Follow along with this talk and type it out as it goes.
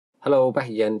Hello, back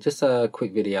again. Just a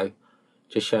quick video,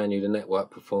 just showing you the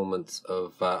network performance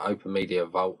of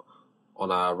OpenMediaVault on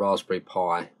a Raspberry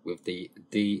Pi with the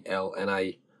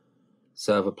DLNA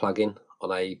Server plugin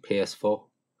on a PS4.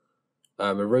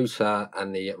 My router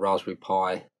and the Raspberry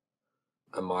Pi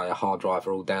and my hard drive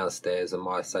are all downstairs, and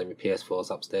my PS4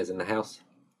 is upstairs in the house.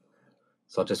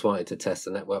 So I just wanted to test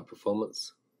the network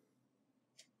performance.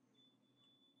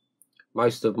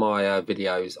 Most of my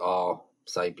videos are,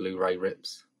 say, Blu-ray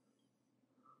rips.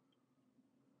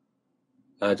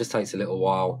 Just takes a little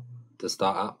while to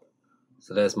start up.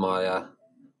 So there's my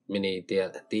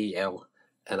MiniDLNA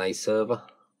Server.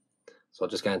 So I'll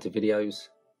just go into videos,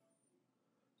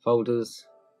 folders,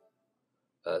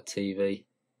 TV.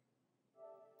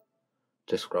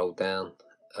 Just scroll down.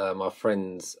 My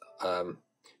friends'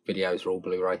 videos are all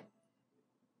Blu-ray.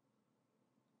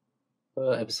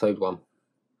 Episode 1.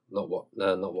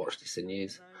 Not watched this in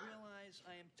years. I realize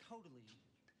I am totally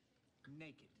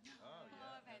naked.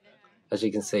 As you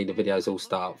can see, the videos all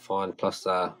start up fine, plus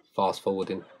fast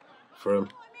forwarding through them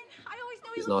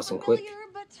is nice and quick.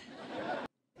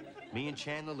 Me and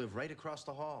Chandler live right across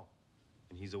the hall,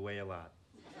 and he's away a lot.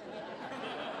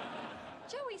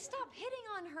 Joey, stop hitting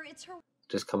on her. It's her.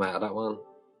 Just come out of that one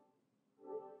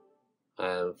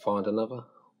and find another.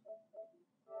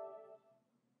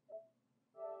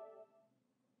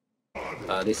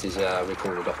 This is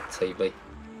recorded off the TV.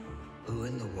 Who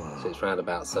in the world? So it's round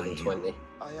about 7:20.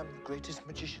 I am the greatest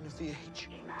magician of the age.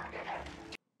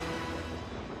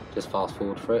 Just fast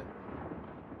forward through it.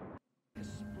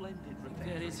 Splendid.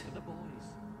 There is the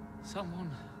boys.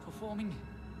 Someone performing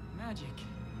magic.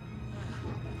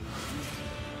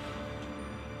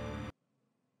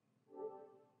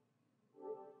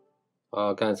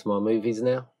 I'll go into my movies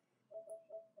now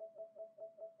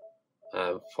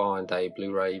and find a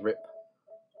Blu-ray rip.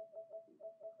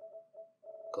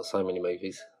 Got so many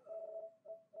movies.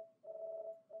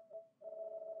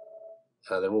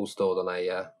 They're all stored on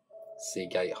a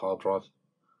Seagate hard drive.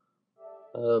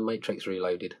 Matrix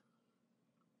Reloaded.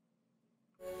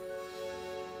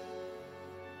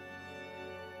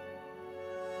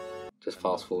 Just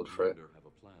fast forward through it. Have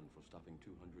a plan for stopping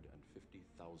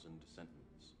 250,000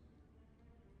 sentinels.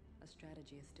 A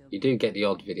strategy is still. You do get the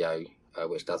odd video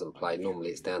which doesn't play.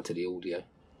 Normally it's down to the audio.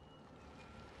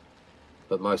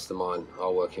 But most of mine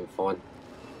are working fine.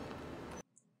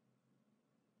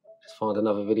 Just find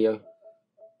another video.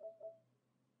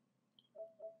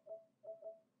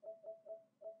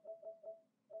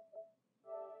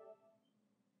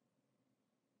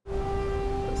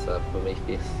 That's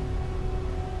Prometheus.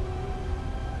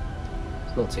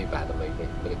 It's not too bad a movie,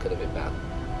 but it could have been bad.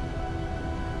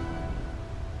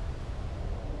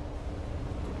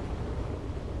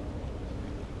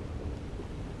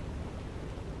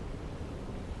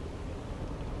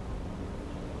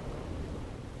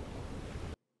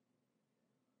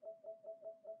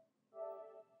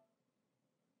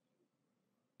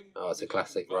 Oh, it's a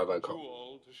classic RoboCop. Too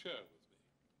old to share with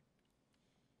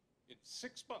me. In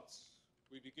 6 months,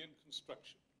 we begin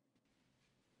construction.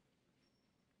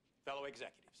 Fellow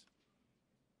executives,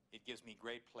 it gives me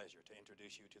great pleasure to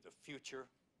introduce you to the future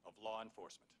of law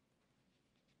enforcement.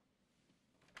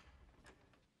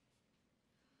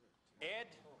 Ed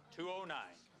 209.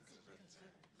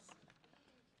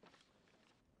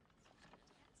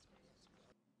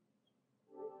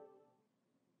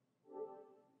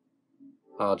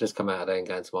 I'll just come out of there and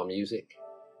go into my music.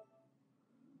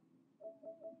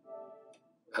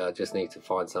 Just need to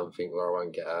find something where I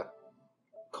won't get a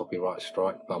copyright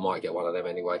strike, but I might get one of them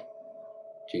anyway,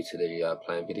 due to the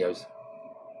playing videos.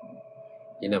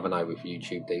 You never know with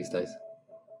YouTube these days.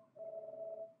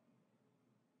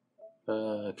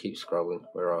 Keep scrolling.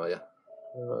 Where are you?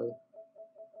 Where are you?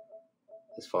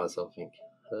 Let's find something.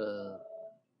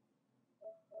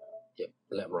 Yep,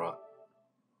 left and right.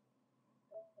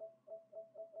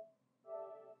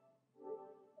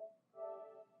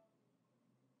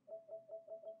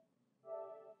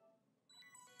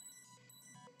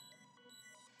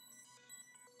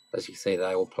 As you can see,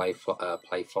 they all play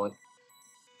fine.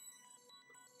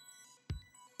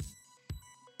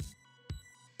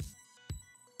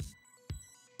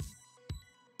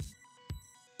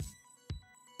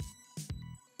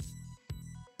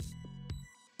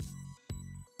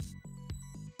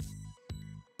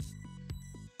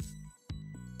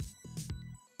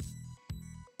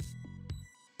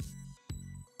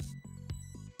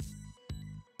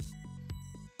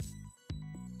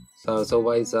 So as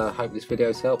always, hope this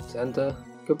video's helped, and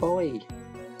goodbye.